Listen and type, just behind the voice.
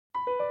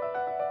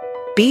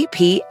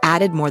BP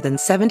added more than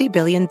 $70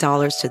 billion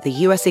to the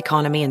U.S.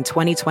 economy in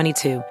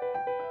 2022.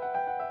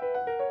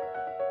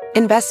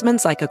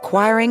 Investments like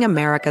acquiring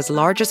America's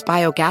largest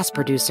biogas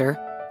producer,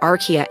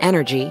 Archaea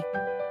Energy,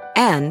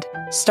 and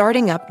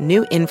starting up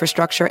new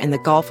infrastructure in the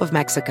Gulf of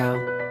Mexico.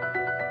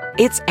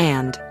 It's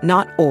and,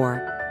 not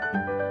or.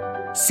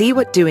 See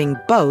what doing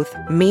both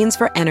means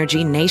for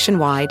energy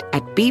nationwide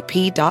at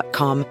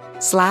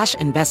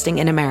bp.com/investing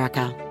in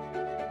America.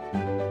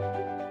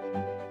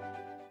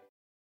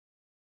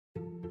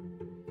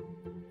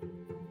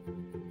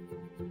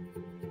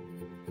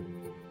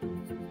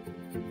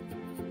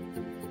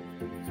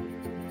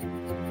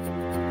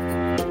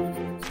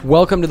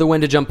 Welcome to the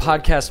When to Jump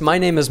podcast. My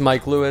name is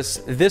Mike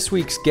Lewis. This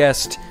week's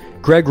guest,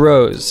 Greg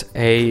Rose,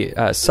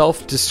 a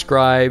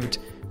self-described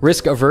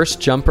risk-averse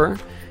jumper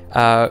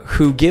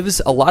who gives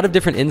a lot of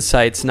different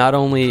insights, not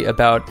only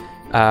about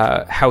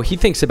how he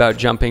thinks about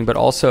jumping, but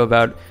also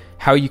about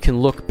how you can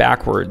look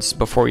backwards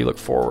before you look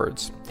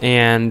forwards.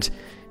 And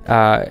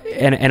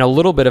a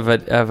little bit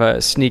of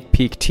a sneak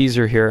peek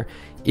teaser here.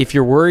 If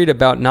you're worried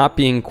about not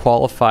being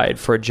qualified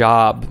for a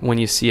job when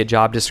you see a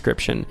job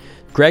description,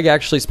 Greg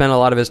actually spent a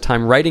lot of his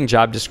time writing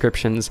job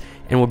descriptions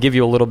and will give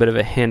you a little bit of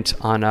a hint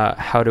on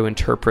how to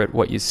interpret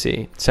what you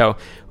see. So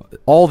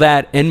all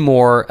that and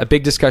more, a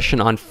big discussion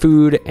on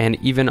food and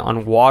even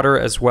on water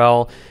as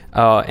well,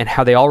 and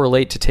how they all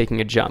relate to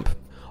taking a jump.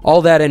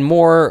 All that and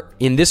more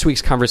in this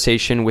week's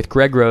conversation with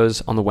Greg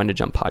Rose on the When to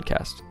Jump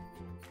podcast.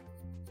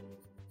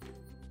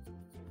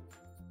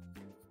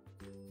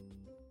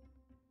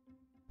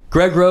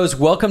 Greg Rose,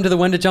 welcome to the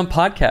When to Jump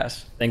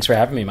podcast. Thanks for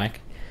having me,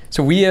 Mike.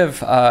 So we have,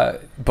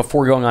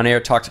 before going on air,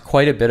 talked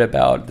quite a bit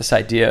about this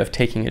idea of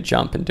taking a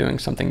jump and doing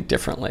something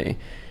differently.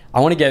 I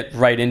want to get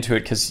right into it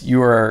because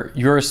you're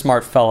a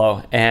smart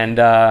fellow, and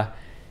how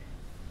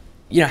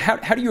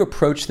do you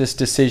approach this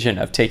decision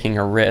of taking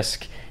a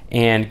risk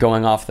and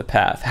going off the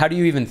path? How do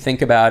you even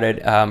think about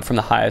it from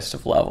the highest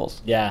of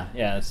levels? Yeah,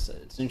 it's an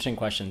interesting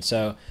question.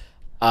 So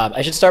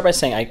I should start by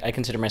saying I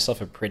consider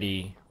myself a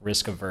pretty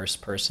risk-averse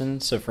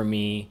person. So for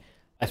me,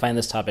 I find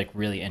this topic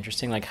really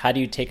interesting. Like, how do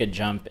you take a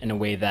jump in a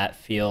way that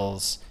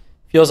feels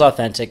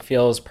authentic,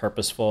 feels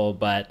purposeful,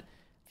 but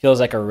feels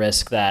like a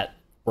risk that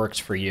works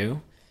for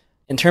you?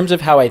 In terms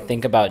of how I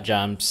think about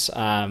jumps,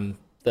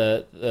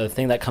 the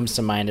thing that comes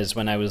to mind is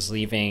when I was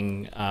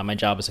leaving my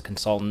job as a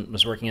consultant,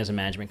 was working as a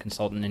management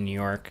consultant in New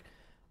York,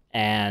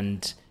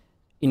 and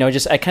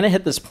I kind of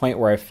hit this point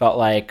where I felt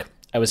like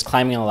I was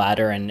climbing a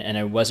ladder, and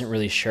I wasn't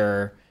really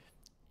sure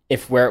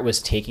if where it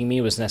was taking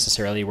me was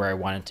necessarily where I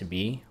wanted to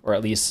be, or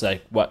at least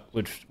like what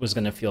was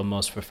going to feel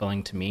most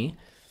fulfilling to me.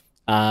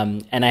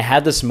 And I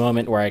had this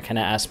moment where I kind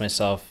of asked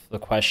myself the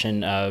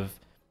question of,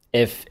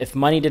 if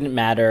money didn't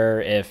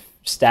matter, if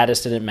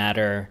status didn't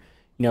matter,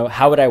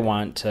 how would I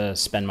want to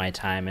spend my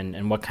time,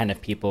 and what kind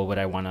of people would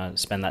I want to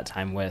spend that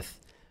time with?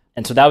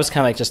 And so that was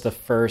kind of like just the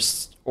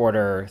first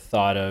order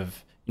thought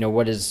of,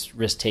 what does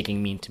risk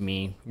taking mean to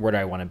me? Where do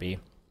I want to be?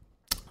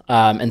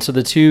 And so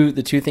the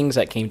two things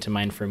that came to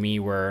mind for me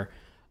were,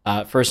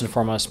 first and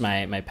foremost,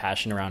 my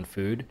passion around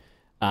food.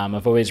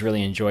 I've always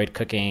really enjoyed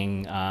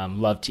cooking,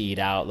 loved to eat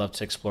out, loved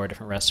to explore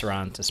different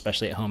restaurants,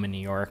 especially at home in New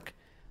York.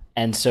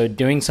 And so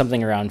doing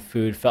something around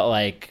food felt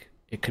like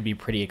it could be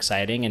pretty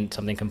exciting and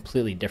something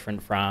completely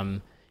different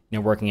from,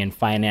 working in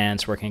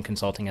finance, working in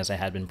consulting as I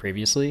had been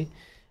previously.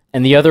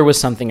 And the other was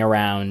something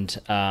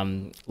around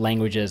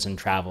languages and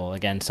travel.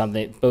 Again,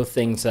 both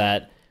things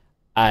that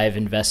I've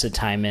invested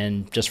time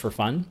in just for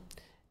fun.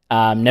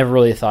 Never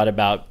really thought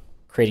about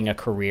creating a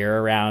career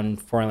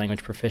around foreign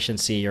language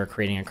proficiency or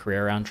creating a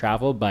career around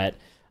travel, but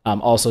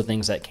also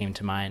things that came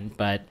to mind.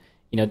 But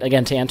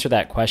again, to answer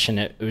that question,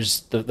 it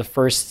was the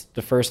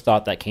first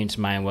thought that came to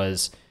mind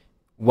was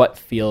what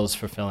feels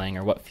fulfilling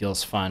or what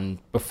feels fun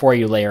before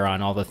you layer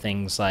on all the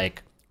things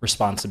like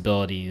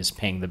responsibilities,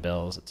 paying the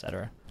bills,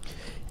 etc.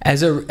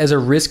 As a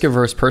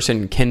risk-averse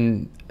person,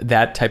 can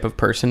that type of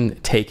person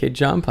take a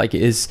jump? Like,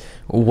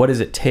 what does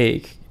it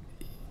take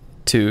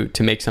to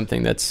make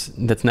something that's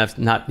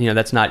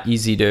not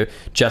easy to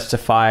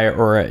justify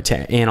or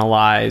to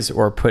analyze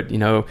or put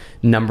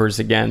numbers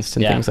against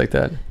and things like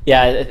that?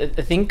 Yeah,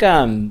 I think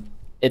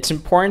it's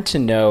important to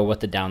know what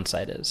the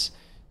downside is.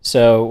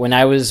 So when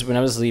I was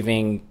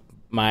leaving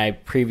my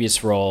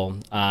previous role,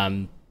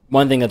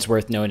 one thing that's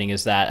worth noting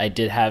is that I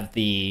did have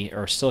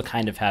still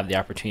kind of have the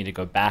opportunity to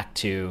go back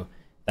to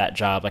that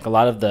job. Like, a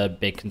lot of the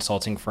big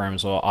consulting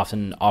firms will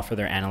often offer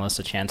their analysts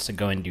a chance to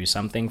go and do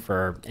something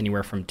for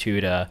anywhere from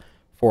 2 to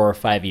 4 or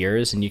 5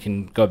 years, and you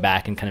can go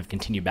back and kind of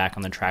continue back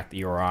on the track that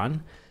you were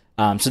on.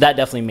 So that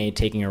definitely made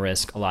taking a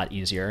risk a lot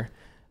easier.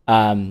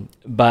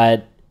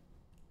 But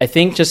I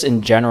think just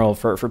in general,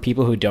 for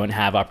people who don't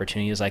have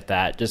opportunities like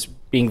that, just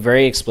being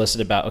very explicit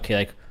about, okay,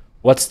 like,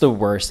 what's the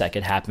worst that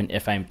could happen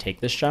if I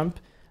take this jump?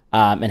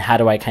 And how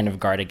do I kind of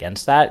guard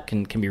against that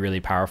can be really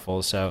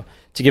powerful. So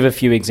to give a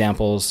few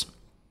examples,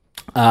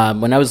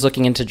 when I was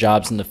looking into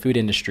jobs in the food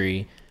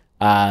industry,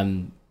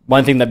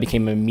 one thing that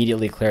became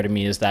immediately clear to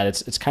me is that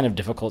it's kind of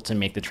difficult to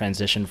make the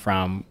transition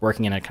from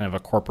working in a kind of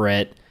a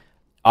corporate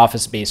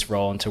office-based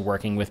role into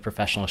working with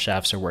professional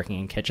chefs or working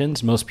in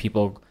kitchens. Most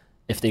people,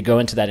 if they go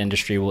into that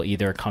industry, will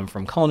either come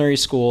from culinary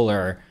school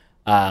or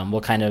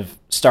will kind of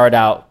start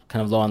out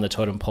kind of low on the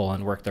totem pole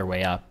and work their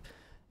way up.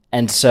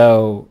 And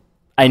so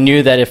I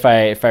knew that if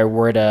I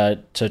were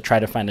to try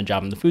to find a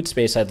job in the food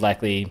space, I'd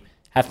likely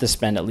have to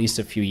spend at least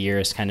a few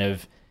years kind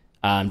of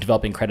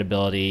developing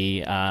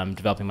credibility,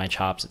 developing my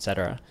chops,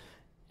 etc.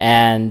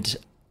 And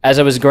as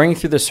I was going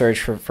through the search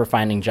for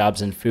finding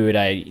jobs in food,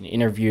 I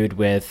interviewed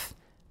with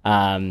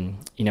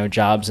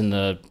jobs in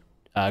the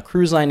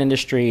cruise line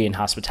industry and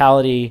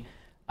hospitality.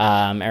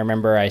 I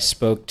remember I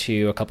spoke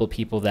to a couple of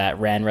people that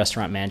ran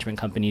restaurant management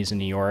companies in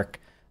New York.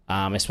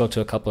 I spoke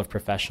to a couple of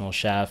professional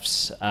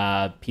chefs,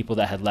 people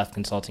that had left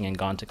consulting and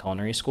gone to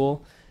culinary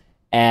school.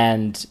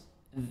 And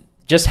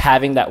just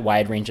having that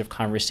wide range of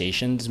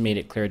conversations made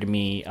it clear to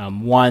me,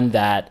 one,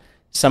 that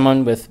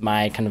someone with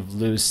my kind of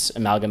loose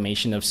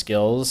amalgamation of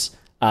skills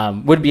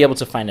would be able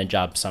to find a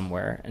job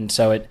somewhere. And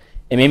so it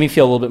made me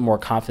feel a little bit more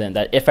confident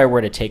that if I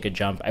were to take a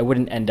jump, I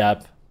wouldn't end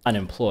up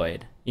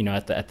unemployed,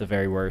 at the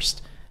very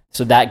worst.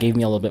 So that gave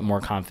me a little bit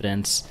more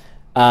confidence.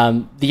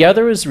 The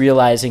other was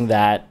realizing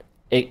that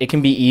it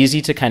can be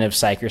easy to kind of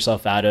psych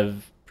yourself out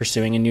of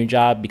pursuing a new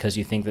job because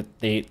you think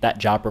that that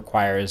job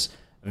requires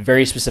a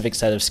very specific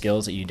set of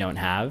skills that you don't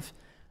have.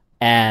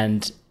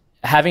 And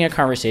having a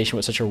conversation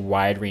with such a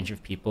wide range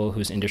of people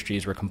whose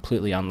industries were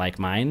completely unlike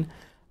mine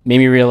made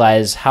me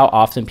realize how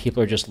often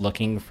people are just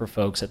looking for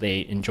folks that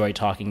they enjoy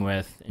talking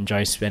with,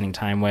 enjoy spending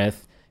time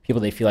with,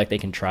 people they feel like they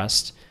can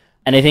trust.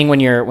 And I think when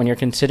you're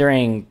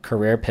considering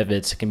career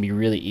pivots, it can be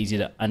really easy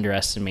to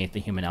underestimate the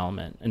human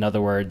element. In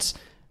other words,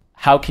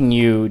 how can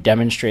you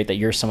demonstrate that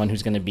you're someone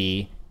who's going to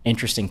be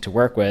interesting to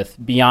work with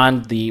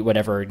beyond the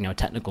whatever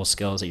technical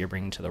skills that you're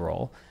bringing to the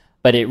role?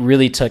 But it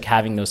really took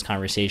having those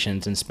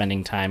conversations and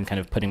spending time kind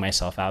of putting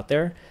myself out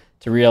there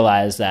to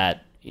realize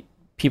that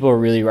people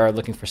really are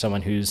looking for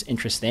someone who's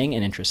interesting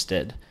and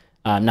interested,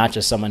 not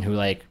just someone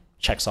who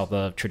checks all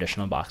the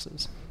traditional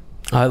boxes.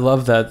 I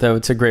love that, though.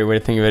 It's a great way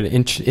to think of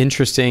it.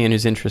 Interesting and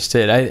who's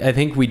interested. I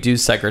think we do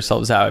psych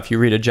ourselves out. If you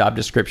read a job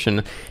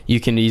description, you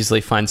can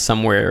easily find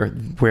somewhere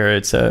where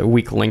it's a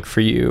weak link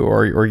for you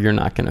or you're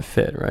not going to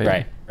fit,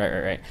 right?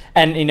 Right.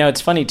 And,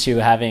 it's funny, too,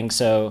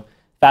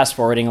 fast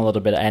forwarding a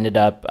little bit, I ended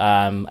up,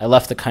 I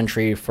left the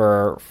country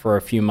for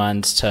a few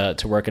months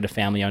to work at a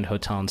family-owned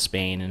hotel in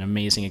Spain, an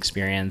amazing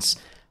experience.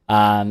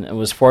 I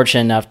was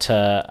fortunate enough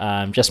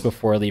to, just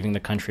before leaving the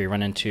country,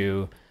 run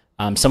into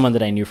someone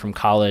that I knew from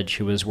college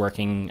who was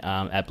working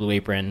at Blue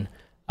Apron,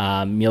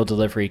 meal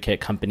delivery kit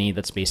company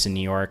that's based in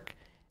New York.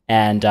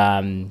 And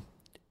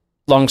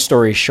long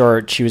story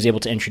short, she was able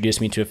to introduce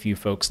me to a few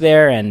folks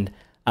there, and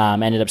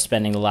ended up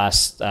spending the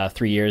last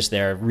 3 years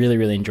there. Really,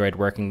 really enjoyed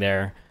working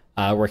there,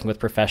 working with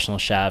professional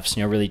chefs,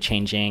 really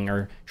changing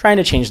or trying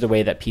to change the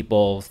way that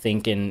people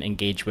think and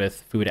engage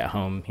with food at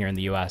home here in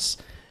the U.S.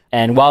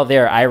 And while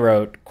there, I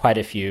wrote quite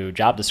a few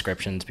job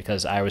descriptions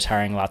because I was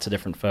hiring lots of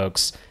different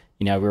folks.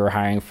 We were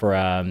hiring for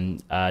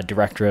a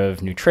director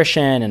of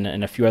nutrition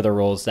and a few other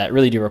roles that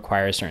really do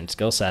require certain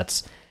skill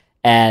sets.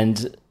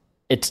 And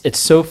it's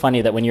so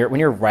funny that when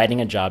you're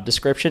writing a job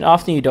description,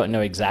 often you don't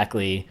know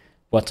exactly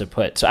what to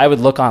put. So I would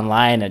look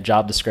online at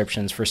job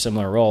descriptions for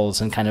similar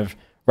roles and kind of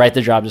write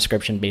the job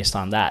description based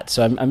on that.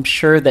 So I'm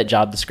sure that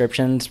job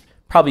descriptions,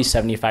 probably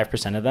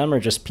 75% of them are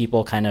just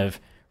people kind of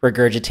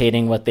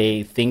regurgitating what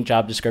they think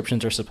job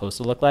descriptions are supposed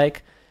to look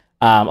like.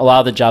 A lot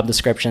of the job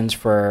descriptions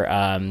for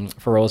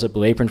roles at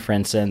Blue Apron, for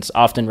instance,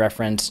 often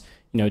reference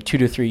 2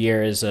 to 3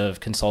 years of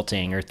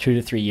consulting or 2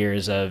 to 3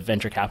 years of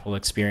venture capital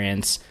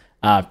experience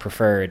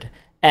preferred.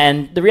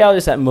 And the reality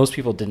is that most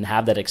people didn't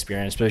have that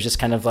experience, but it was just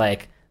kind of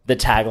like the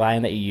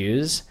tagline that you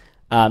use.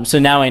 So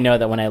now I know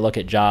that when I look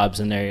at jobs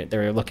and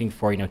they're looking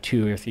for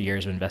 2 or 3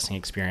 years of investing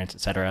experience,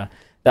 et cetera,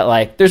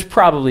 that there's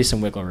probably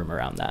some wiggle room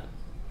around that.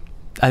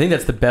 I think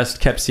that's the best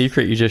kept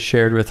secret you just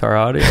shared with our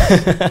audience.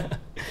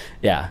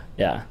 Yeah.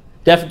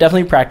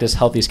 Definitely practice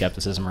healthy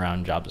skepticism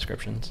around job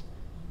descriptions.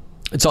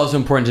 It's also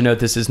important to note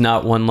this is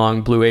not one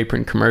long Blue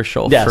Apron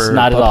commercial. Yes, for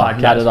not at all.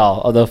 podcast. Not at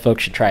all. Although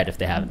folks should try it if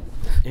they haven't.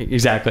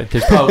 Exactly.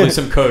 There's probably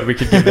some code we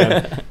could give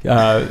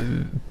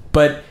them.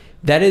 But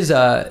that is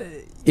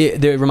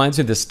it reminds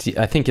me of this.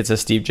 I think it's a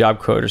Steve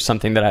Jobs quote or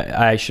something that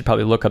I should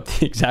probably look up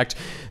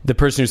the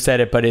person who said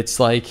it. But it's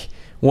like,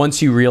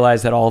 once you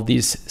realize that all of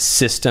these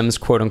systems,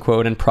 quote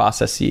unquote, and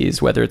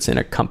processes, whether it's in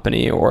a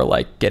company or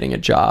like getting a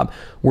job,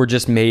 were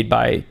just made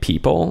by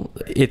people,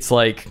 it's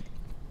like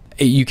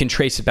you can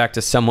trace it back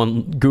to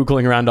someone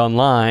Googling around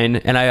online.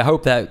 And I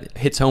hope that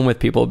hits home with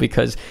people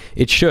because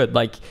it should.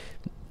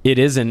 It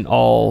isn't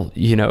all,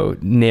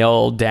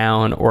 nailed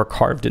down or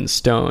carved in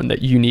stone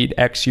that you need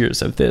X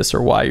years of this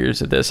or Y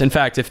years of this. In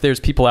fact, if there's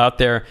people out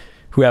there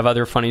who have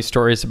other funny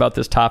stories about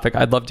this topic,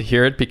 I'd love to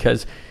hear it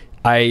because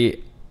I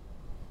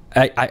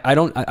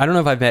don't know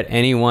if I've met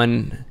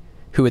anyone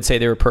who would say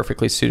they were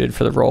perfectly suited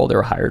for the role they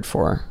were hired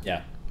for.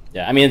 Yeah.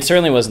 I mean, it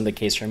certainly wasn't the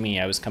case for me.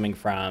 I was coming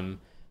from,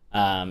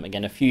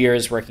 again, a few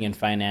years working in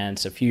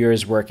finance, a few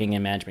years working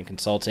in management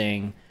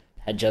consulting,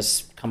 had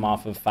just come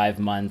off of 5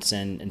 months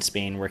in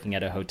Spain working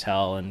at a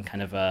hotel and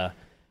kind of a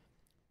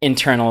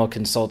internal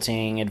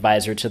consulting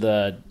advisor to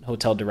the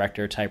hotel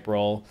director type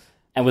role,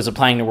 and was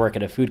applying to work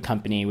at a food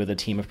company with a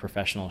team of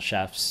professional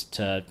chefs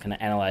to kind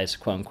of analyze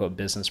quote unquote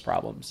business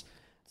problems.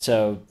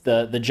 So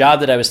the job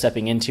that I was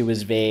stepping into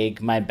was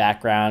vague. My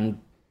background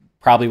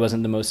probably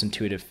wasn't the most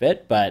intuitive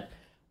fit, but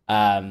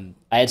I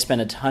had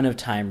spent a ton of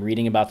time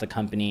reading about the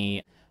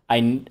company.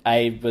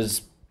 I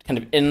was kind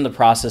of in the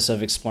process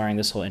of exploring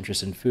this whole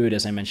interest in food,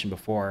 as I mentioned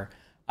before.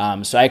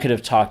 So I could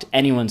have talked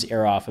anyone's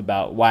ear off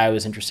about why I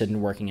was interested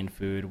in working in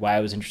food, why I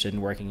was interested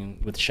in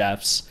working with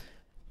chefs,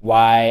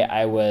 why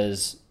I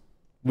was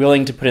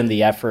willing to put in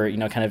the effort,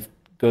 kind of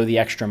go the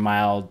extra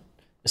mile,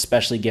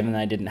 especially given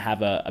that I didn't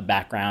have a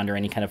background or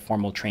any kind of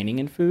formal training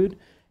in food.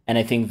 And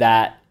I think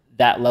that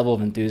level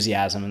of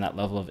enthusiasm and that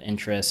level of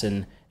interest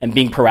and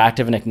being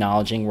proactive and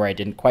acknowledging where I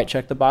didn't quite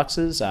check the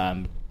boxes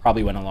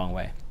probably went a long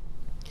way.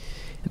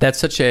 That's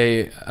such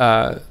a,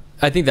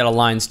 I think that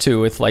aligns too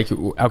with like,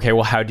 okay,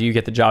 well, how do you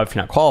get the job if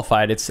you're not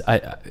qualified?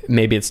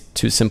 Maybe it's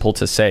too simple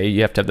to say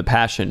you have to have the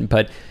passion,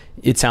 but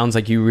it sounds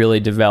like you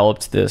really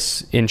developed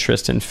this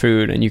interest in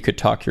food and you could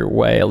talk your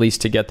way at least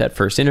to get that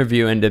first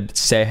interview and to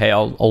say, hey,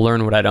 I'll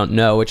learn what I don't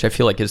know, which I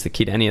feel like is the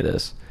key to any of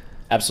this.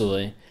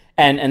 Absolutely.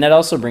 And that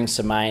also brings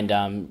to mind,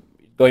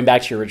 going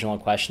back to your original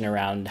question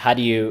around how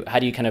do you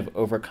kind of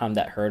overcome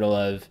that hurdle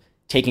of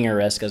taking a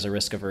risk as a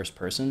risk-averse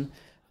person?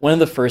 One of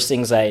the first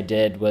things I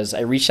did was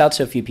I reached out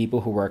to a few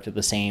people who worked at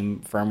the same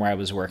firm where I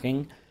was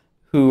working,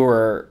 who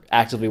were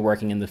actively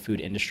working in the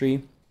food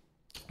industry.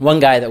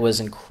 One guy that was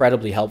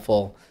incredibly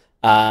helpful,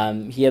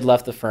 he had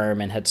left the firm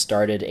and had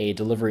started a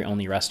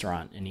delivery-only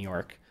restaurant in New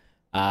York.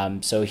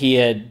 So he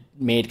had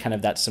made kind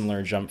of that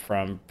similar jump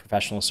from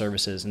professional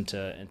services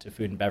into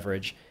food and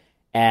beverage.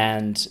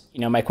 And,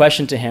 my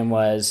question to him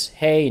was,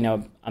 hey,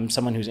 I'm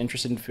someone who's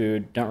interested in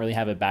food, don't really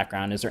have a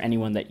background. Is there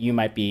anyone that you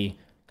might be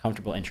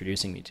comfortable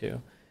introducing me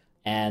to?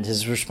 And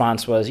his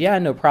response was, yeah,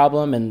 no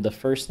problem. And the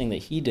first thing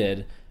that he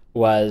did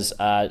was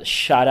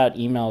shot out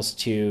emails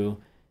to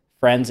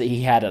friends that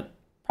he had at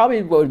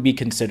probably what would be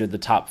considered the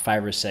top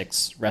 5 or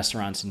 6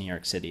 restaurants in New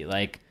York City,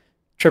 like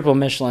triple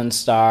Michelin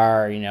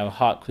star,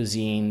 hot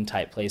cuisine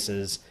type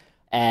places.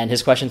 And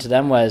his question to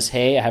them was,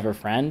 hey, I have a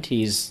friend.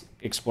 He's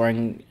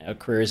exploring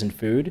careers in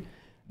food.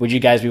 Would you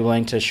guys be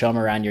willing to show him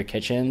around your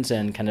kitchens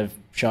and kind of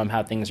show him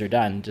how things are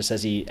done, just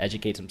as he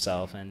educates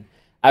himself? And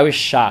I was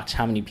shocked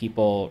how many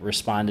people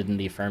responded in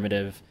the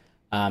affirmative.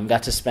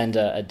 Got to spend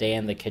a day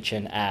in the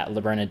kitchen at Le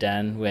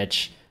Bernardin,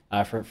 which,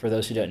 for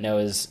those who don't know,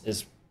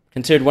 is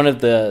considered one of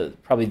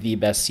probably the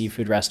best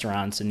seafood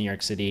restaurants in New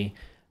York City,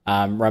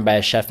 run by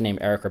a chef named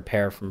Eric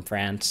Ripert from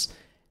France.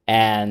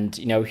 And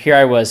here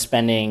I was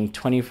spending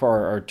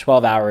 24 or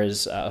 12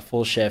 hours, a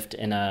full shift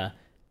in a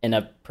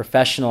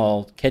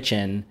professional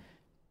kitchen,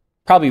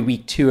 probably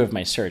week 3 of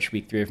my search.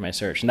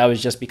 And that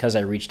was just because I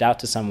reached out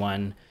to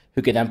someone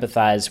who could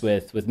empathize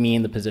with me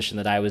in the position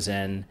that I was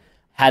in,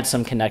 had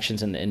some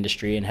connections in the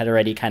industry, and had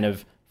already kind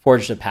of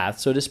forged a path,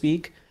 so to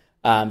speak.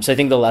 So I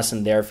think the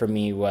lesson there for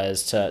me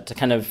was to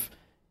kind of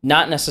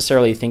not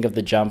necessarily think of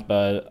the jump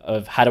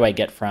of how do I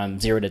get from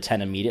 0 to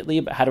 10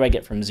 immediately, but how do I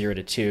get from 0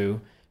 to 2?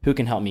 Who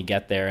can help me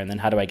get there? And then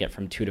how do I get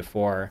from 2 to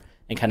 4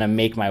 and kind of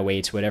make my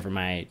way to whatever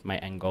my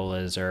end goal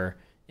is or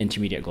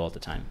intermediate goal at the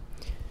time.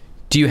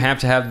 Do you have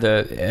to have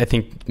I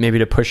think maybe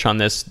to push on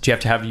this, do you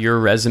have to have your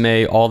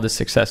resume, all the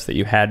success that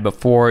you had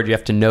before? Do you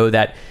have to know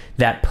that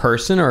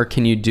person, or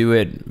can you do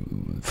it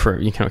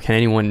can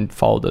anyone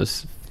follow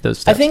those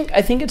steps? I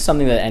think it's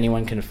something that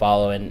anyone can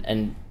follow,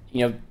 and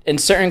in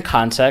certain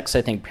contexts,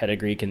 I think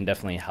pedigree can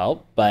definitely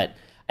help, but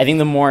I think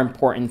the more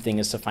important thing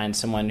is to find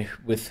someone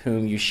with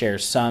whom you share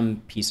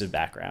some piece of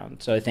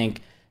background. So I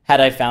think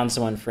had I found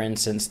someone, for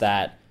instance,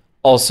 that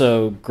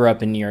also grew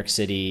up in New York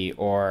City,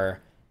 or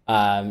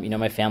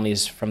my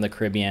family's from the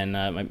Caribbean.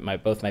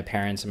 Both my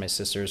parents and my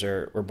sisters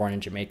were born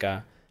in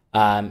Jamaica.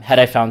 Had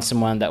I found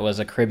someone that was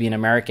a Caribbean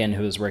American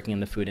who was working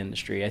in the food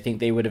industry, I think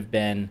they would have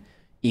been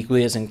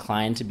equally as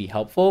inclined to be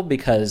helpful,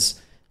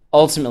 because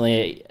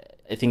ultimately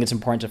I think it's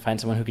important to find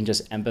someone who can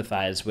just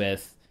empathize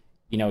with,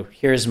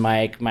 here's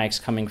Mike. Mike's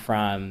coming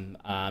from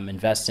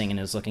investing and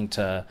is looking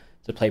to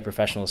play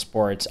professional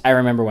sports. I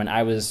remember when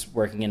I was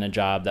working in a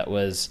job that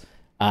was,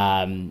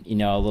 a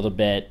little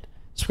bit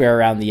square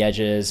around the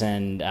edges,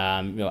 and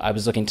I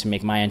was looking to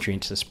make my entry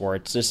into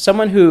sports. There's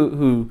someone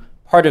who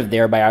part of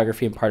their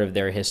biography and part of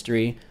their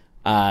history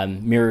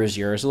mirrors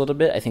yours a little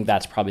bit. I think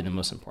that's probably the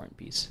most important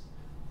piece.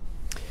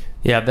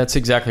 Yeah, that's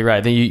exactly right.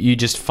 I think you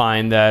just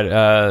find that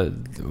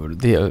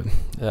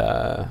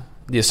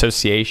the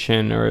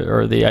association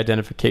or the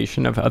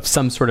identification of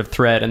some sort of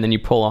thread, and then you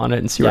pull on it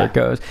and see where it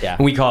goes. Yeah.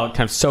 And we call it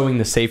kind of sewing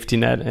the safety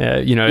net.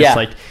 It's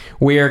like,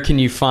 where can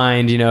you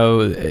find,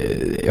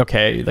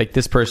 okay, like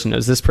this person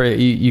knows this.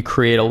 You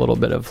create a little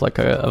bit of like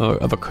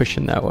a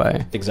cushion that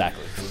way.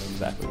 Exactly.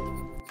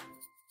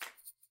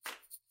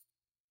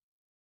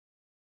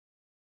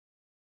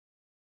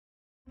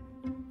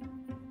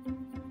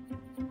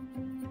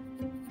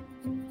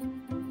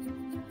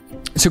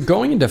 So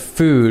going into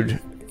food,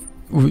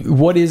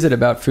 what is it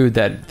about food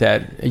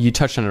that you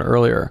touched on it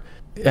earlier?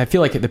 I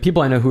feel like the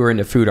people I know who are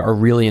into food are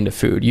really into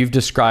food. You've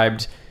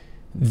described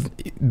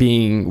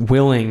being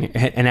willing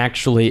and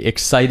actually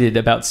excited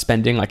about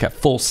spending like a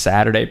full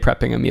Saturday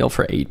prepping a meal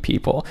for 8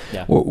 people.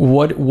 Yeah.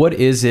 What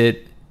is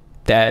it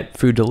that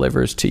food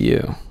delivers to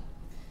you?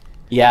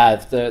 Yeah,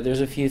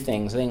 there's a few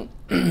things. I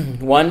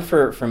think one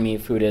for me,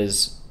 food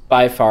is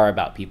by far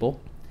about people,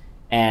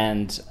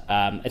 and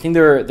I think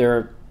there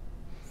are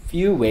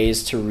few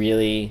ways to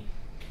really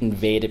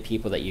convey to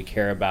people that you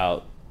care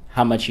about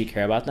how much you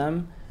care about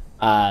them,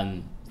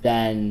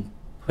 than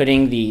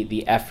putting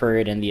the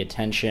effort and the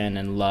attention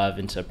and love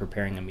into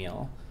preparing a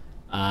meal.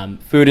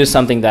 Food is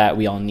something that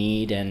we all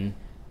need, and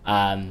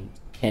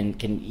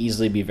can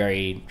easily be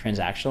very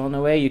transactional in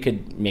a way. You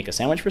could make a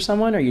sandwich for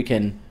someone, or you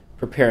can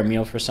prepare a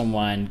meal for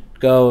someone,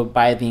 go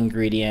buy the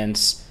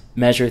ingredients,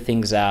 measure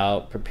things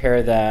out,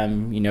 prepare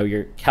them.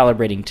 You're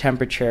calibrating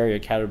temperature, you're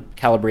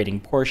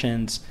calibrating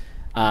portions.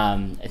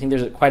 I think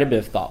there's quite a bit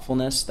of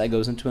thoughtfulness that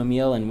goes into a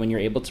meal, and when you're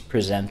able to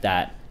present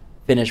that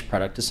finished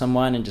product to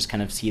someone and just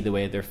kind of see the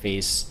way their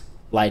face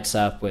lights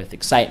up with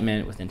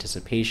excitement, with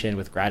anticipation,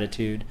 with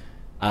gratitude,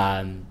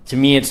 to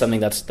me it's something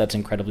that's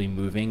incredibly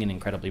moving and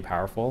incredibly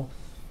powerful.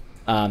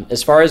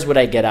 As far as what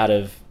I get out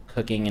of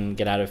cooking and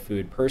get out of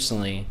food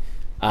personally,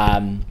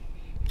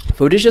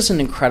 food is just an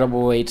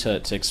incredible way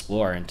to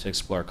explore and to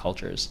explore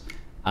cultures.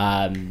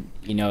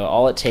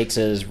 All it takes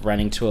is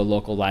running to a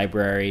local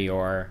library,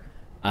 or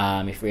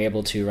if you're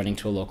able to, running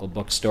to a local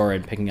bookstore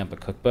and picking up a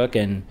cookbook,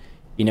 and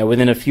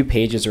within a few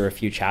pages or a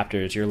few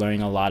chapters, you're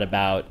learning a lot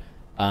about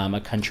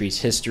a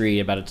country's history,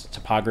 about its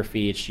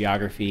topography, its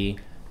geography,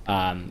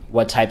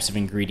 what types of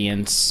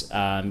ingredients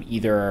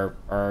either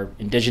are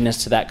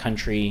indigenous to that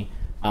country,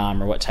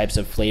 or what types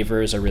of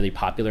flavors are really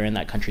popular in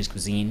that country's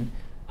cuisine.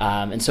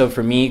 And so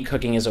for me,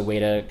 cooking is a way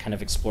to kind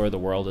of explore the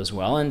world as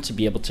well, and to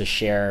be able to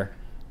share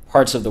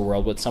parts of the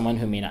world with someone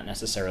who may not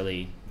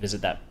necessarily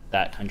visit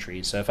that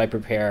country. So if I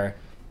prepare,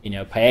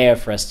 paella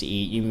for us to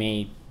eat, you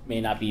may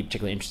not be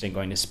particularly interested in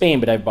going to Spain,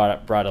 but I've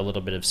brought a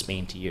little bit of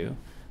Spain to you.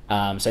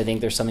 So I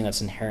think there's something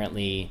that's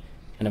inherently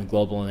kind of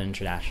global and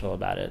international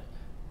about it.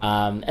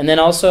 And then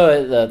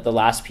also the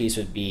last piece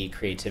would be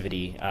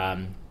creativity.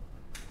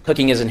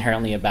 Cooking is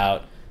inherently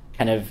about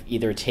kind of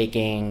either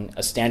taking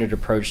a standard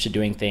approach to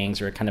doing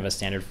things, or kind of a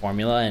standard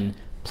formula, and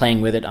playing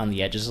with it on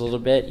the edges a little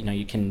bit.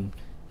 You can,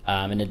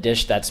 in a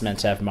dish that's meant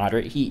to have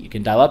moderate heat, you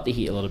can dial up the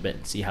heat a little bit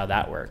and see how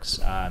that works.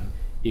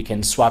 You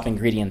can swap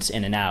ingredients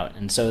in and out.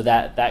 And so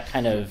that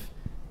kind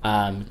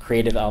of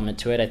creative element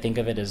to it, I think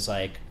of it as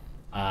like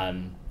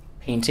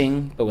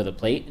painting, but with a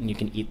plate, and you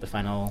can eat the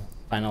final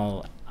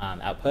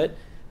output,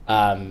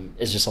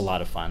 is just a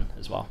lot of fun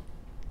as well.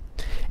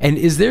 And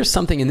is there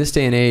something in this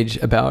day and age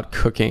about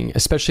cooking,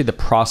 especially the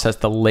process,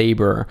 the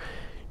labor,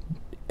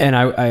 and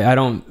I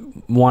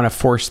don't want to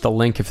force the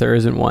link if there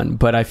isn't one,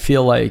 but I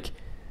feel like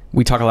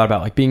we talk a lot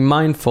about like being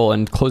mindful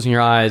and closing your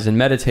eyes and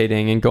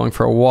meditating and going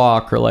for a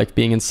walk, or like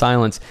being in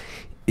silence.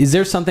 Is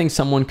there something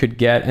someone could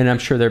get? And I'm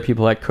sure there are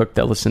people that cook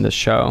that listen to this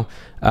show,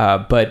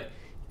 but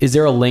is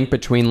there a link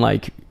between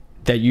like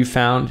that you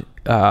found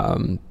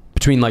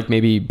between like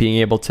maybe being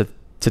able to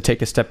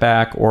take a step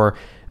back, or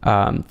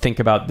think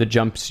about the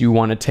jumps you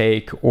want to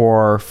take,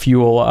 or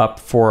fuel up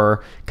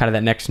for kind of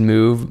that next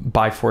move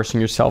by forcing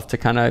yourself to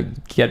kind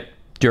of get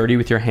dirty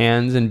with your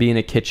hands and be in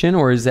a kitchen?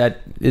 Or is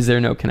there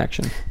no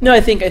connection? No, I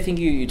think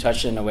you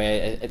touched it in a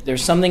way.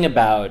 There's something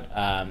about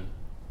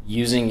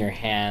using your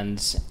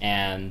hands,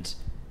 and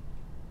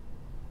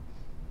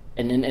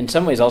in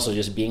some ways also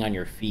just being on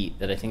your feet,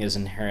 that I think is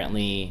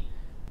inherently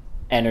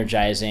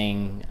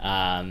energizing,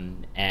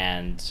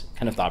 and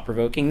kind of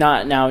thought-provoking.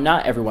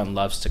 Not everyone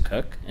loves to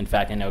cook. In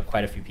fact, I know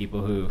quite a few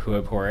people who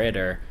abhor it,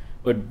 or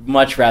would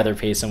much rather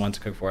pay someone to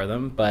cook for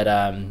them, but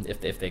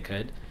if they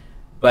could.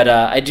 But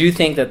I do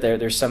think that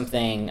there's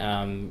something,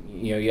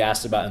 you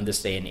asked about in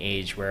this day and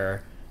age,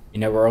 where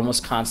we're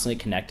almost constantly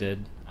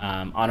connected,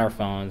 on our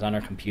phones, on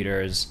our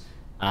computers,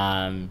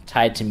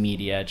 tied to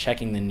media,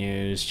 checking the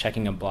news,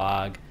 checking a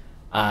blog,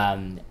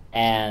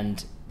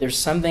 and there's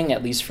something,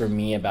 at least for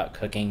me, about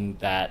cooking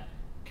that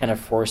kind of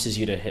forces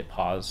you to hit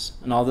pause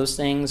on all those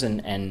things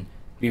and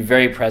be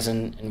very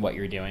present in what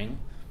you're doing.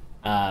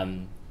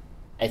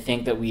 I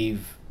think that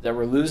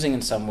we're losing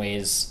in some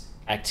ways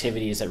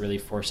activities that really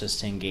force us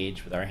to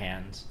engage with our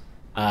hands.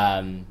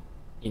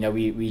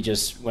 We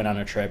just went on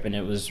a trip, and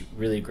it was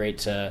really great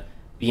to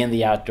be in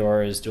the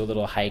outdoors, do a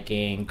little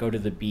hiking, go to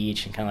the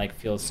beach, and kind of like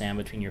feel sand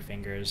between your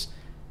fingers.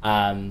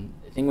 I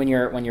think when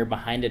you're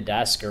behind a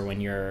desk, or when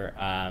you're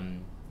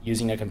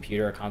using a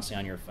computer or constantly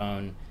on your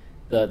phone,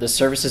 the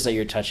surfaces that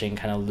you're touching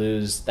kind of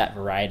lose that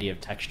variety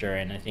of texture.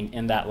 And I think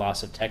in that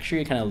loss of texture,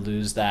 you kind of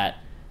lose that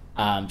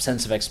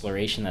sense of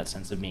exploration, that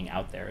sense of being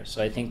out there.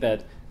 So I think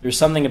that there's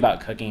something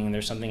about cooking,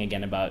 there's something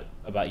again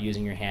about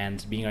using your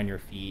hands, being on your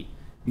feet,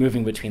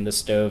 moving between the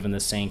stove and the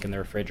sink and the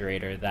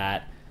refrigerator,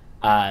 that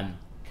kind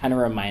of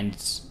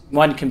reminds,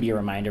 one can be a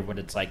reminder of what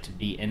it's like to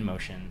be in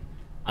motion,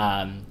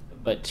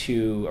 but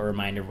two, a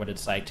reminder of what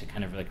it's like to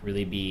kind of like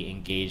really be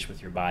engaged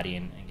with your body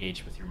and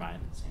engaged with your mind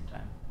at the same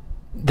time.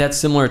 That's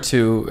similar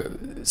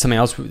to something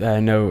else that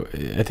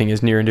I think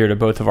is near and dear to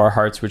both of our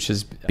hearts, which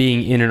is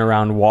being in and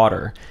around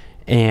water.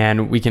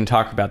 And we can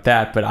talk about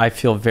that, but I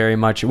feel very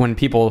much when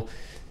people,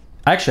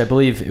 actually, I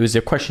believe it was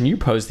a question you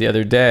posed the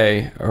other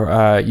day,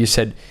 or you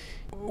said,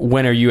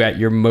 when are you at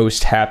your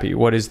most happy?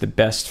 What is the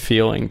best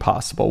feeling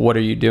possible? What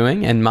are you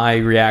doing? And my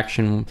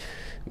reaction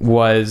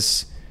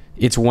was,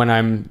 it's when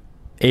I'm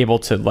able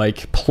to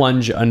like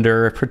plunge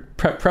under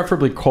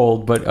preferably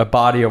cold, but a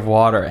body of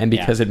water, and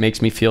because it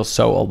makes me feel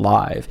so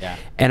alive.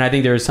 And I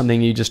think there is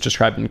something you just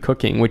described in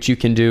cooking, which you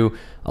can do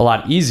a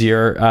lot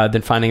easier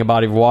than finding a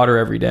body of water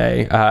every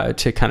day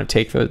to kind of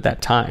take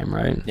that time,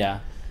 right?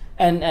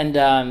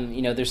 And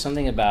you know, there's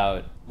something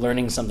about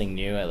learning something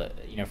new,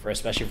 you know,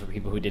 especially for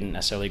people who didn't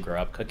necessarily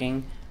grow up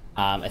cooking.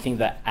 I think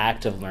the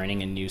act of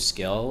learning a new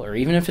skill, or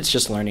even if it's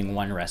just learning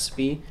one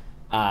recipe,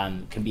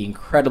 can be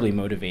incredibly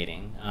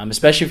motivating,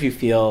 especially if you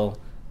feel,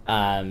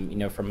 you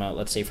know,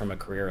 let's say from a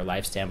career or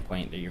life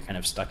standpoint, that you're kind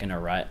of stuck in a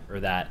rut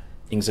or that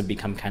things have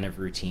become kind of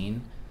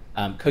routine.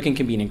 Cooking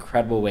can be an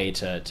incredible way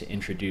to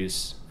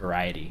introduce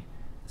variety.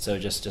 So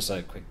just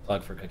a quick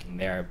plug for cooking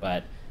there.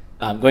 But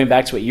going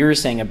back to what you were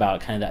saying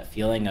about kind of that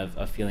feeling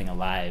of feeling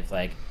alive,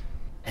 like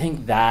I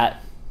think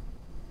that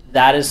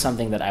is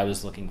something that I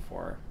was looking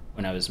for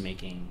when I was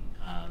looking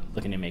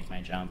to make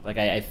my jump. Like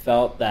I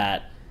felt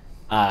that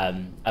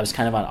I was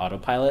kind of on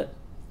autopilot,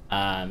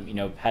 you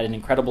know, had an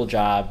incredible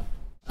job,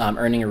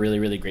 earning a really,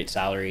 really great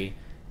salary,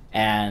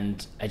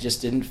 and I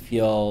just didn't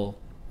feel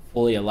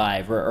fully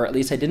alive, or at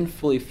least I didn't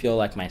fully feel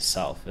like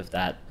myself, if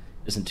that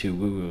isn't too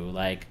woo-woo.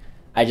 Like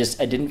I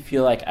didn't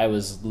feel like I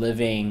was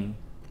living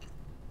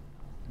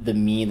the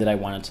me that I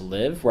wanted to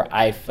live, where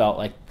I felt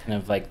like kind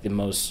of like the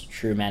most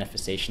true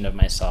manifestation of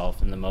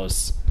myself and the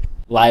most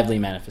lively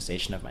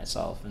manifestation of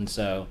myself. And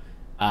so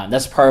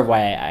that's part of why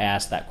I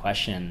asked that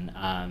question,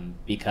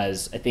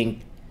 because I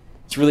think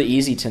it's really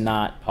easy to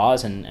not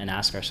pause and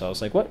ask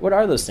ourselves, like, what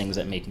are those things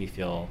that make me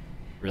feel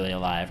really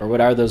alive? Or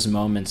what are those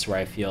moments where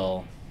I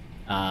feel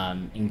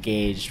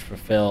engaged,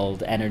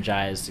 fulfilled,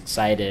 energized,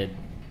 excited,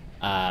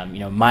 you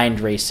know, mind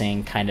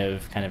racing kind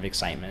of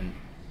excitement.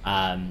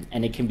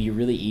 And it can be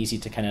really easy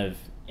to kind of,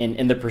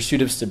 in the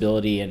pursuit of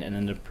stability and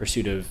in the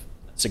pursuit of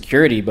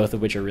security, both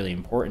of which are really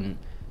important,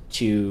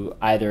 to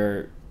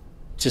either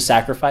to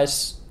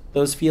sacrifice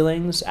those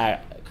feelings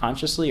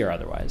consciously or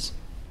otherwise.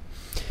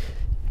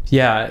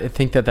 Yeah, I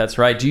think that's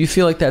right. Do you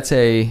feel like that's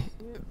a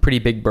pretty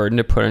big burden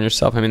to put on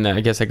yourself? I mean,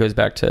 I guess that goes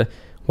back to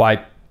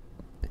why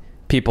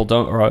people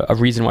don't, or a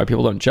reason why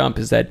people don't jump,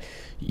 is that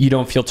you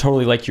don't feel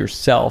totally like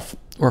yourself,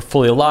 or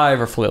fully alive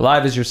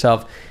as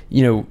yourself.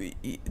 You know,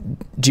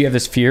 do you have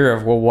this fear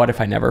of, well, what if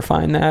I never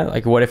find that?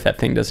 Like, what if that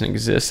thing doesn't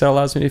exist that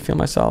allows me to feel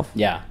myself?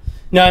 Yeah.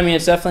 No, I mean,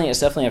 it's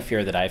definitely a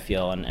fear that I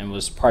feel, and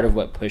was part of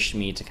what pushed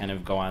me to kind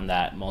of go on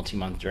that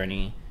multi-month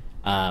journey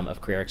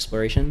of career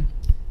exploration.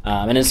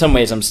 And in some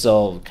ways, I'm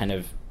still kind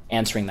of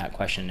answering that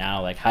question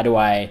now. Like, how do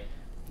I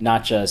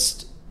not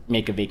just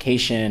make a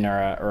vacation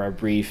or a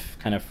brief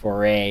kind of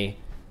foray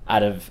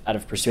out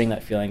of pursuing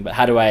that feeling, but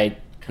how do I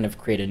kind of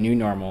create a new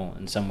normal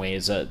in some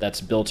ways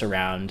that's built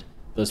around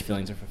those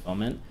feelings of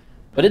fulfillment?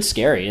 But it's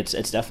scary. It's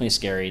definitely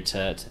scary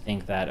to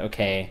think that,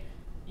 okay,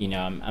 you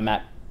know, I'm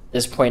at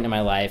this point in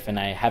my life and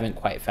I haven't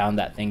quite found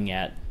that thing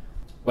yet.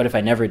 What if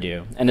I never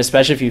do? And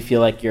especially if you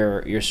feel like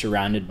you're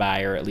surrounded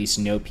by, or at least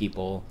know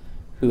people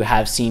who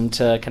have seemed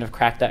to kind of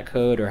crack that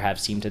code, or have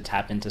seemed to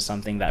tap into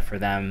something that for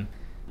them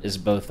is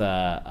both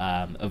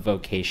a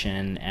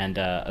vocation and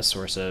a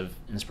source of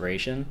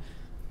inspiration.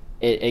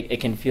 It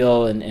can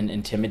feel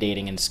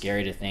intimidating and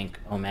scary to think,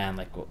 oh man,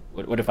 like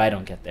what if I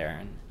don't get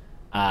there,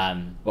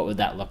 and what would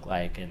that look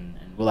like, and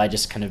will I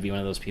just kind of be one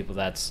of those people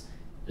that's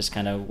just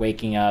kind of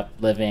waking up,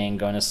 living,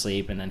 going to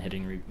sleep, and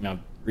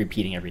then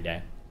repeating every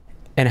day?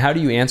 And how do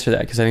you answer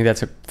that? Because I think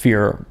that's a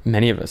fear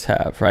many of us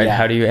have, right? Yeah.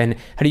 How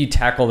do you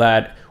tackle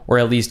that, or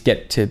at least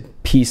get to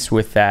peace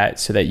with that,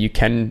 so that you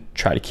can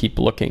try to keep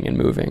looking and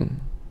moving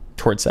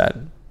towards that?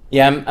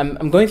 Yeah,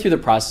 I'm going through the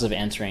process of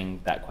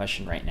answering that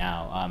question right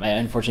now. I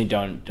unfortunately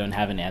don't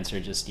have an answer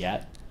just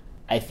yet.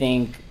 I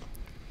think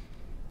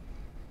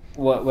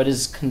what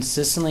has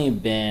consistently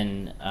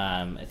been,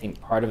 I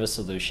think, part of a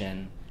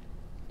solution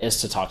is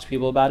to talk to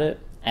people about it,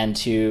 and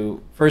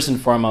to first and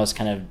foremost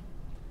kind of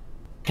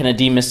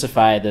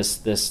demystify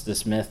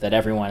this myth that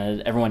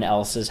everyone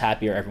else is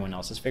happy, or everyone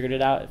else has figured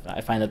it out.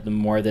 I find that the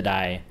more that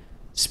I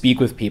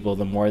speak with people,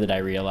 the more that I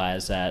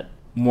realize that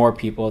more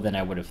people than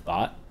I would have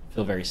thought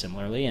feel very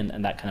similarly,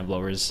 and that kind of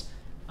lowers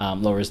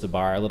the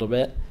bar a little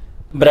bit.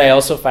 But I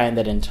also find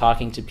that in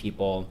talking to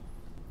people,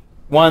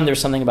 one,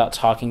 there's something about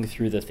talking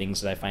through the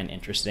things that I find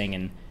interesting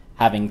and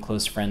having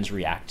close friends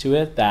react to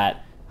it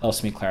that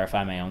helps me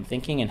clarify my own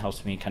thinking and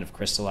helps me kind of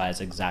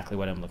crystallize exactly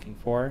what I'm looking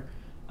for.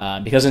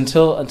 Because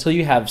until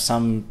you have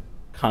some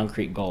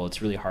concrete goal,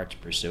 it's really hard to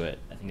pursue it.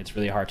 I think it's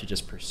really hard to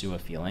just pursue a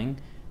feeling.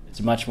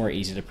 It's much more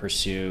easy to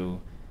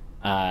pursue,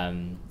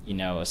 a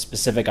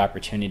specific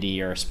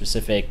opportunity or a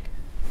specific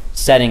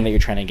setting that you're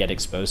trying to get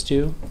exposed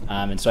to.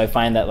 And so I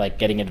find that like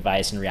getting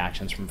advice and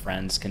reactions from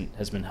friends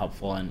has been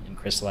helpful in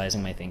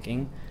crystallizing my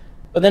thinking.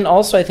 But then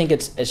also I think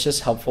it's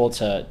just helpful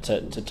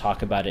to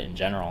talk about it in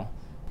general.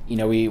 You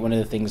know, one of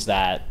the things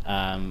that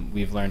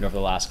we've learned over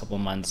the last couple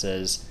of months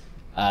is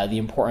the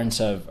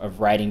importance of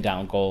writing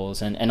down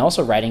goals and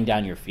also writing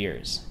down your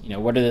fears. You know,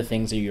 what are the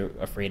things that you're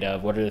afraid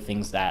of? What are the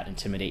things that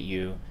intimidate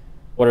you?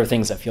 What are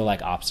things that feel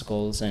like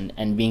obstacles?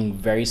 And being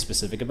very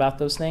specific about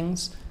those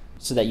things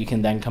so that you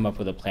can then come up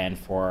with a plan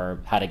for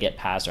how to get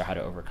past or how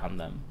to overcome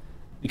them.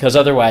 Because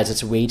otherwise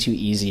it's way too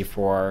easy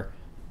for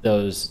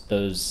those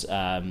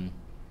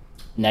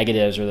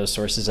negatives or those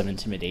sources of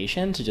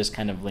intimidation to just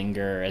kind of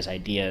linger as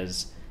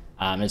ideas.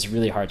 It's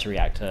really hard to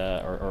react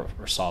to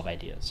or solve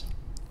ideas.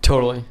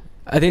 Totally.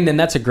 I think then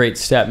that's a great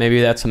step.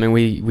 Maybe that's something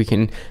we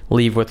can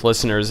leave with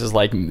listeners is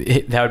like,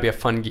 that would be a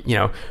fun,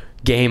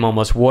 game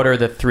almost. What are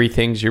the 3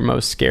 things you're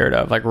most scared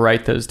of? Like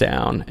write those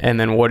down. And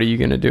then what are you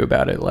going to do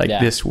about it? Like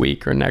this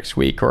week or next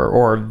week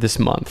or this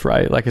month,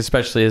 right? Like,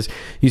 especially as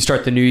you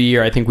start the new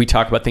year, I think we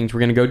talk about things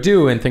we're going to go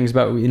do and things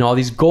about, all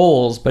these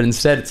goals, but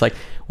instead it's like,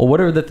 well, what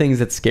are the things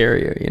that scare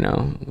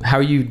you? How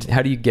do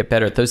you get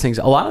better at those things?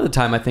 A lot of the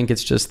time, I think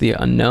it's just the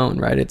unknown,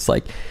 right? It's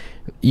like,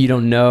 you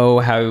don't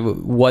know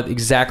what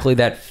exactly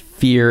that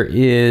fear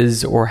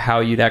is or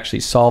how you'd actually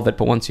solve it.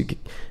 But once you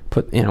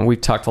put,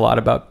 we've talked a lot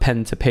about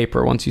pen to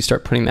paper. Once you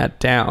start putting that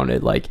down,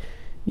 it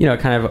it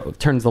kind of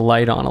turns the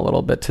light on a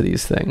little bit to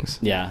these things.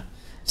 Yeah.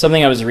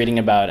 Something I was reading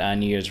about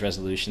New Year's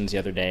resolutions the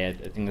other day, I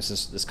think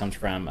this comes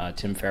from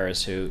Tim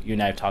Ferriss, who you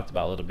and I have talked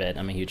about a little bit.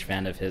 I'm a huge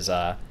fan of his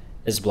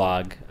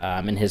blog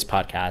and his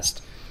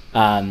podcast.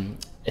 I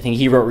think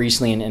he wrote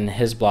recently in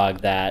his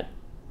blog that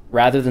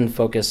rather than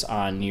focus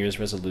on New Year's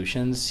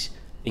resolutions,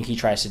 I think he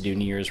tries to do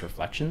New Year's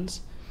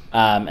reflections.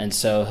 And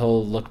so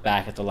he'll look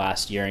back at the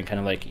last year and kind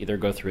of like either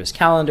go through his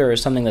calendar or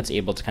something that's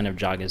able to kind of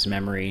jog his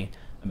memory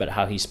about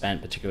how he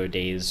spent particular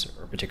days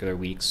or particular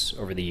weeks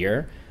over the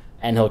year.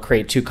 And he'll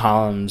create 2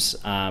 columns,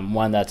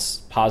 one that's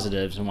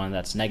positives and one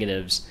that's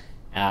negatives,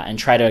 and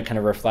try to kind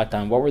of reflect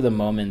on what were the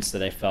moments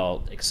that I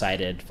felt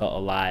excited, felt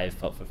alive,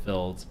 felt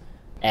fulfilled,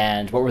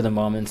 and what were the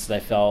moments that I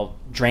felt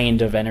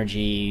drained of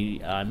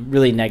energy,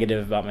 really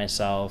negative about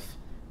myself,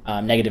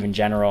 negative in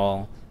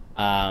general,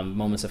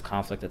 moments of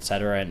conflict,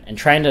 etc., and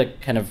trying to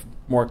kind of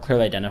more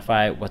clearly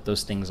identify what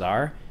those things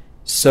are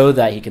so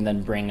that he can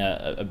then bring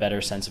a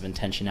better sense of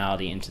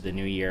intentionality into the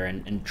new year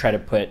and try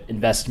to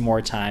invest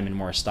more time and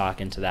more stock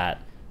into that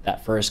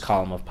first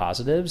column of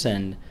positives,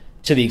 and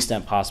to the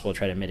extent possible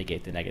try to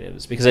mitigate the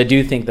negatives. Because I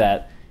do think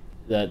that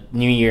the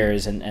New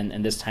Year's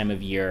and this time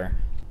of year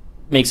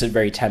makes it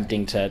very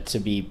tempting to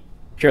be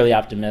purely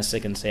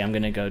optimistic and say, I'm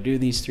going to go do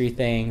these 3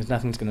 things,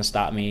 nothing's going to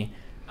stop me.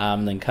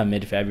 Then come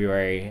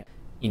mid-February,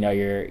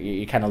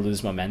 you kind of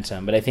lose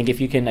momentum. But I think if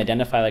you can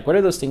identify, like, what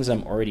are those things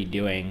I'm already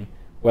doing,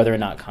 whether or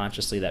not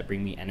consciously, that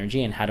bring me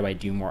energy, and how do I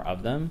do more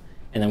of them?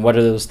 And then what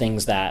are those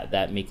things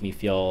that make me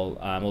feel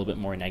a little bit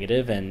more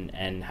negative,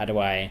 and how do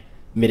I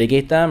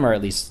mitigate them or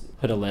at least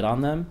put a lid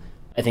on them?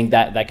 I think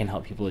that can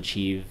help people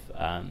achieve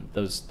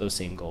those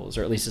same goals,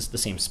 or at least it's the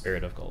same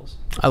spirit of goals.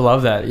 I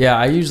love that. Yeah,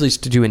 I usually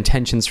used to do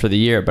intentions for the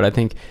year, but I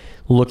think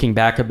looking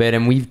back a bit,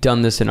 and we've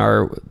done this on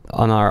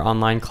our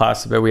online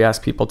class a bit, we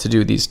ask people to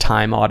do these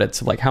time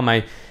audits of like, how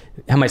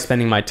am I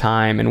spending my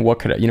time, and what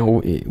could I,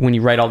 when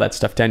you write all that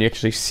stuff down, you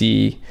actually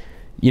see,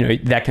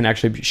 that can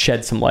actually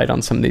shed some light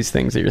on some of these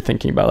things that you're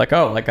thinking about, like,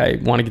 oh, like I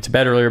want to get to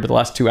bed earlier, but the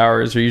last 2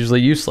 hours are usually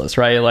useless,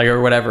 right? Like,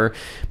 or whatever.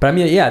 But I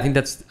mean, yeah, I think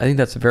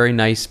that's a very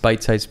nice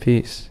bite-sized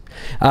piece.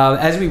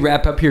 As we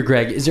wrap up here,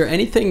 Greg, is there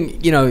anything,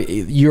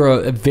 you're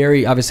a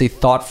very obviously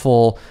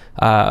thoughtful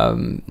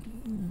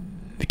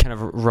kind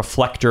of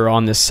reflector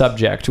on this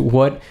subject.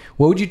 What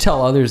would you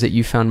tell others that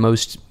you found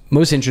most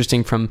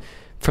interesting from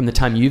the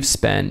time you've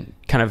spent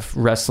kind of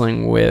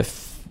wrestling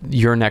with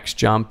your next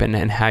jump,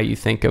 and how you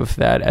think of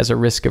that as a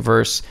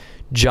risk-averse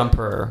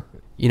jumper,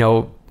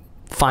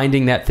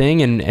 finding that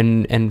thing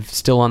and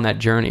still on that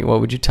journey?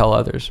 What would you tell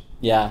others?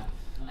 Yeah,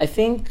 I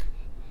think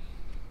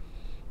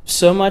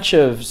so much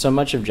of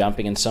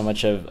jumping and so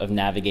much of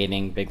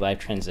navigating big life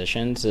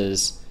transitions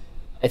is,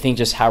 I think,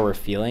 just how we're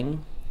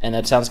feeling. And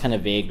that sounds kind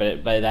of vague,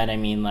 but by that I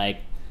mean,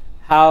 like,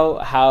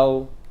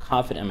 how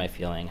confident am I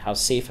feeling? How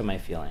safe am I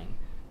feeling?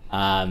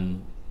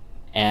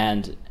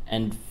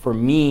 And for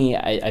me,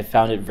 I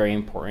found it very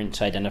important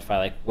to identify,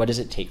 like, what does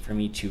it take for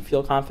me to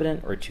feel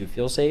confident or to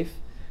feel safe?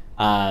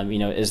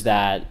 Is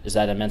that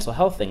a mental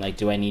health thing? Like,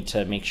 do I need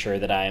to make sure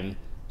that I'm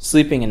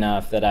sleeping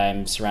enough, that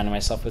I'm surrounding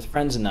myself with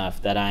friends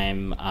enough, that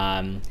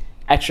I'm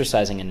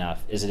exercising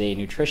enough? Is it a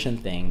nutrition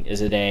thing?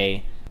 Is it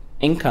a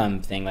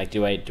income thing? Like,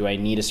 do I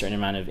need a certain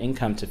amount of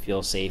income to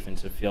feel safe and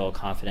to feel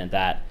confident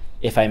that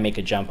if I make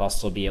a jump, I'll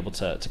still be able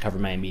to cover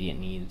my immediate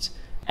needs?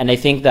 And I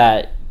think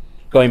that,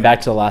 going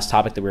back to the last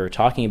topic that we were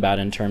talking about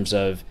in terms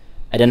of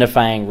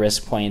identifying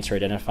risk points or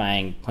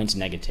identifying points of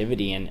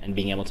negativity and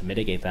being able to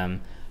mitigate them,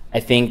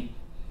 I think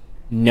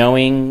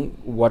knowing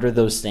what are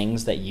those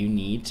things that you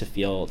need to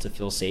feel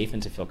safe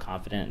and to feel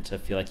confident, to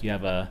feel like you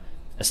have a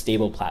a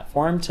stable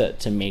platform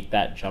to make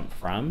that jump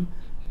from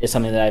is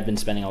something that I've been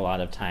spending a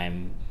lot of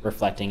time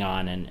reflecting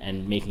on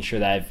and making sure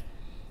that I've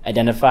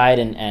identified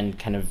and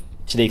kind of,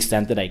 to the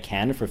extent that I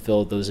can,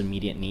 fulfill those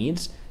immediate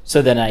needs,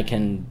 so then I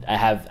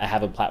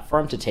have a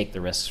platform to take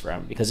the risks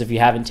from. Because if you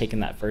haven't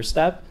taken that first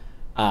step,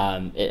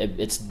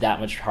 it's that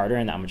much harder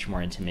and that much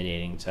more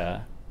intimidating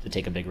to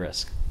take a big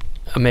risk.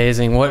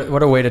 Amazing.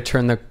 What a way to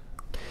turn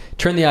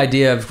the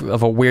idea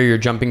of a where you're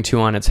jumping to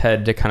on its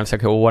head, to kind of say,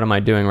 okay, well, what am I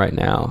doing right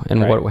now,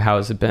 and how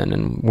has it been,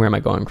 and where am I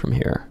going from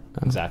here?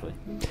 Exactly.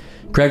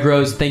 Greg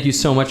Rose, thank you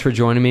so much for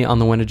joining me on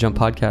the When to Jump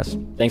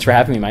podcast. Thanks for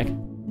having me, Mike.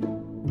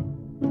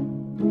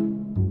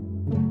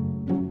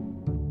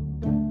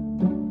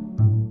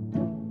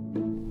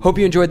 Hope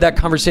you enjoyed that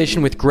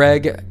conversation with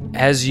Greg.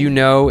 As you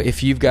know,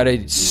 if you've got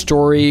a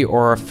story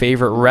or a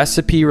favorite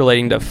recipe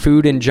relating to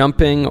food and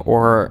jumping,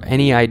 or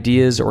any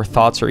ideas or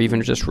thoughts, or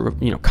even just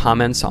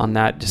comments on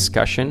that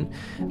discussion,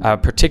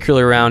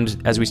 particularly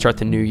around as we start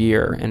the new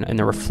year and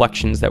the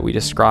reflections that we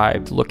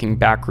described, looking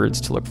backwards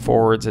to look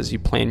forwards as you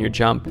plan your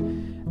jump,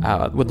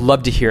 would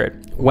love to hear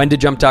it.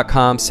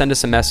 WhenToJump.com. Send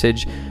us a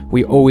message.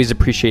 We always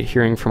appreciate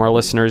hearing from our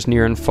listeners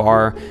near and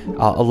far.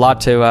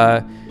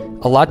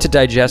 A lot to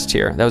digest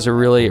here. That was a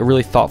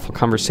really thoughtful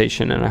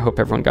conversation, and I hope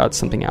everyone got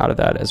something out of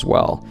that as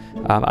well.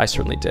 I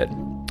certainly did.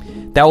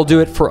 That will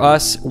do it for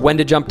us.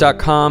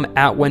 WhenToJump.com,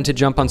 at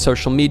WhenToJump on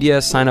social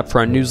media. Sign up for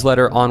our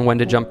newsletter on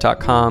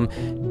WhenToJump.com.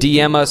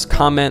 DM us,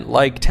 comment,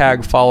 like,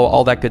 tag, follow,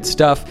 all that good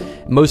stuff.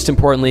 Most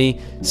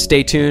importantly,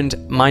 stay tuned.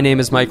 My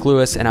name is Mike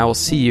Lewis, and I will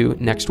see you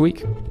next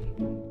week.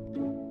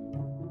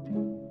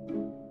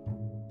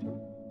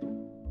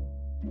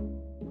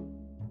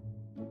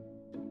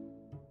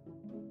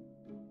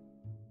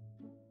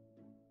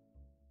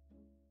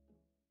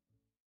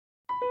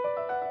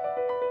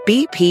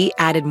 BP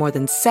added more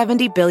than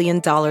 $70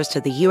 billion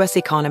to the U.S.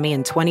 economy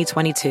in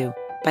 2022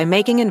 by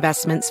making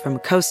investments from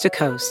coast to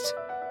coast.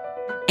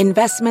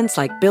 Investments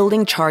like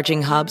building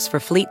charging hubs for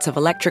fleets of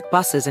electric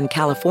buses in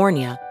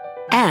California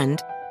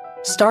and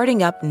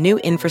starting up new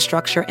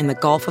infrastructure in the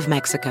Gulf of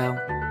Mexico.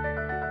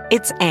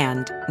 It's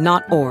and,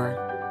 not or.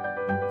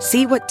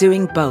 See what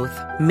doing both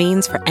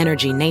means for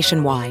energy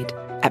nationwide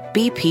at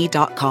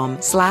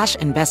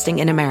bp.com/investing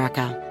in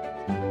America.